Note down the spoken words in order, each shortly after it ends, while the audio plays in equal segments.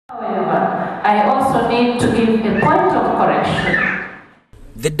However, I also need to give a point of correction.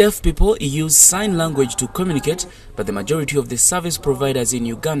 The deaf people use sign language to communicate, but the majority of the service providers in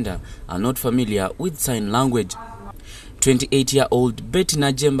Uganda are not familiar with sign language. 28-year-old Betty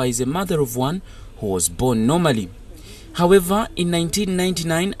Najemba is a mother of one who was born normally. However, in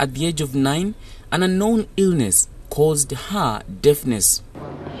 1999, at the age of 9, an unknown illness caused her deafness.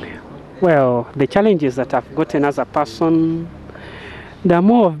 Well, the challenges that I've gotten as a person, they're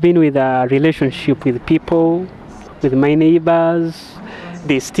more of being with a relationship with people, with my neighbors,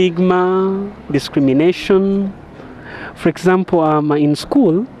 the stigma, discrimination. For example, in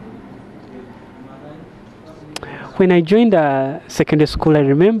school, when I joined secondary school, I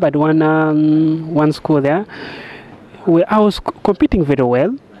remembered one school there where I was competing very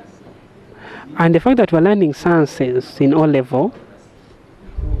well. And the fact that we're learning sciences in O level,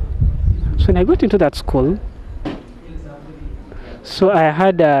 so when I got into that school, so I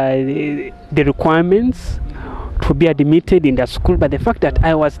had the requirements to be admitted in that school, but the fact that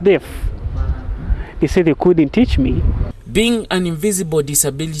I was deaf, they said they couldn't teach me. Being an invisible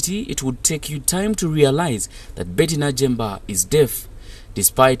disability, it would take you time to realize that Betty Najemba is deaf.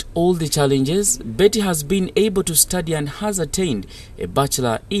 Despite all the challenges, Betty has been able to study and has attained a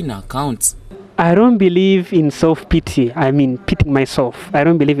bachelor in accounts. I don't believe in self-pity, I mean pitying myself. I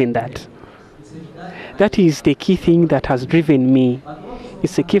don't believe in that. That is the key thing that has driven me.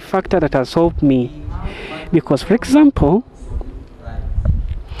 It's a key factor that has helped me. Because, for example,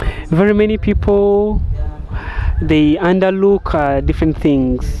 very many people, they underlook different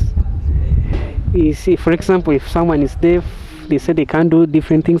things. You see, for example, if someone is deaf, they say they can't do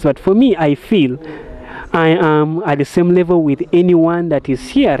different things. But for me, I feel I am at the same level with anyone that is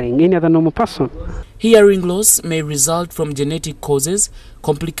hearing, any other normal person. Hearing loss may result from genetic causes,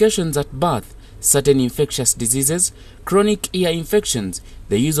 complications at birth, certain infectious diseases, chronic ear infections,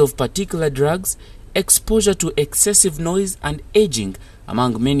 the use of particular drugs, exposure to excessive noise and aging,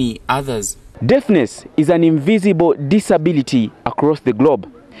 among many others. Deafness is an invisible disability across the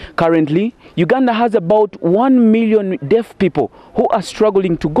globe. Currently, Uganda has about 1 million deaf people who are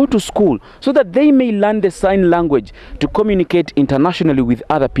struggling to go to school so that they may learn the sign language to communicate internationally with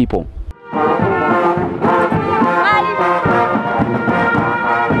other people.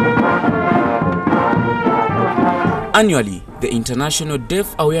 Annually, the International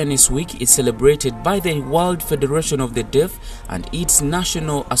Deaf Awareness Week is celebrated by the World Federation of the Deaf and its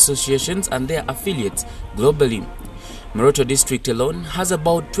national associations and their affiliates globally. Moroto district alone has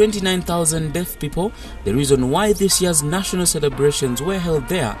about 29,000 deaf people, the reason why this year's national celebrations were held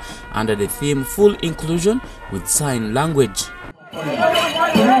there under the theme Full Inclusion with Sign Language.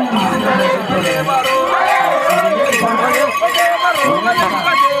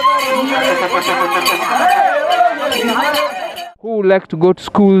 Who would like to go to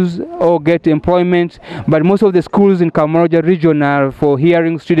schools or get employment, but most of the schools in Kamaroja region are for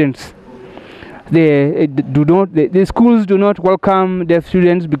hearing students. The schools do not welcome deaf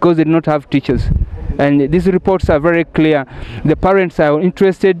students because they do not have teachers. And these reports are very clear. The parents are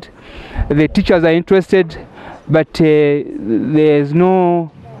interested, the teachers are interested, but there is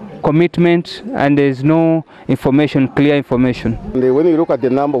no commitment and there is no information, clear information. When you look at the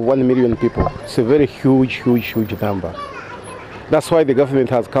number of 1 million people, it's a very huge number. That's why the government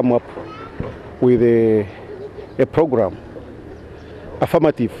has come up with a program,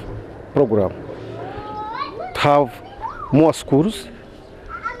 affirmative program, to have more schools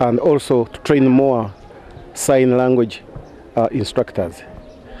and also to train more sign language instructors.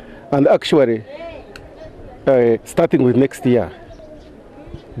 And actually, starting with next year,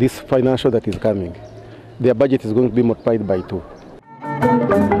 this financial that is coming, their budget is going to be multiplied by 2.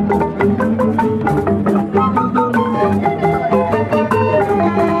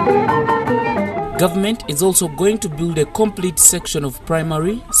 Government is also going to build a complete section of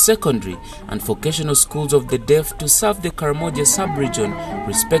primary, secondary and vocational schools of the deaf to serve the Karamoja sub-region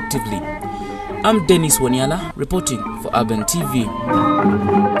respectively. I'm Dennis Wanyala reporting for Urban TV.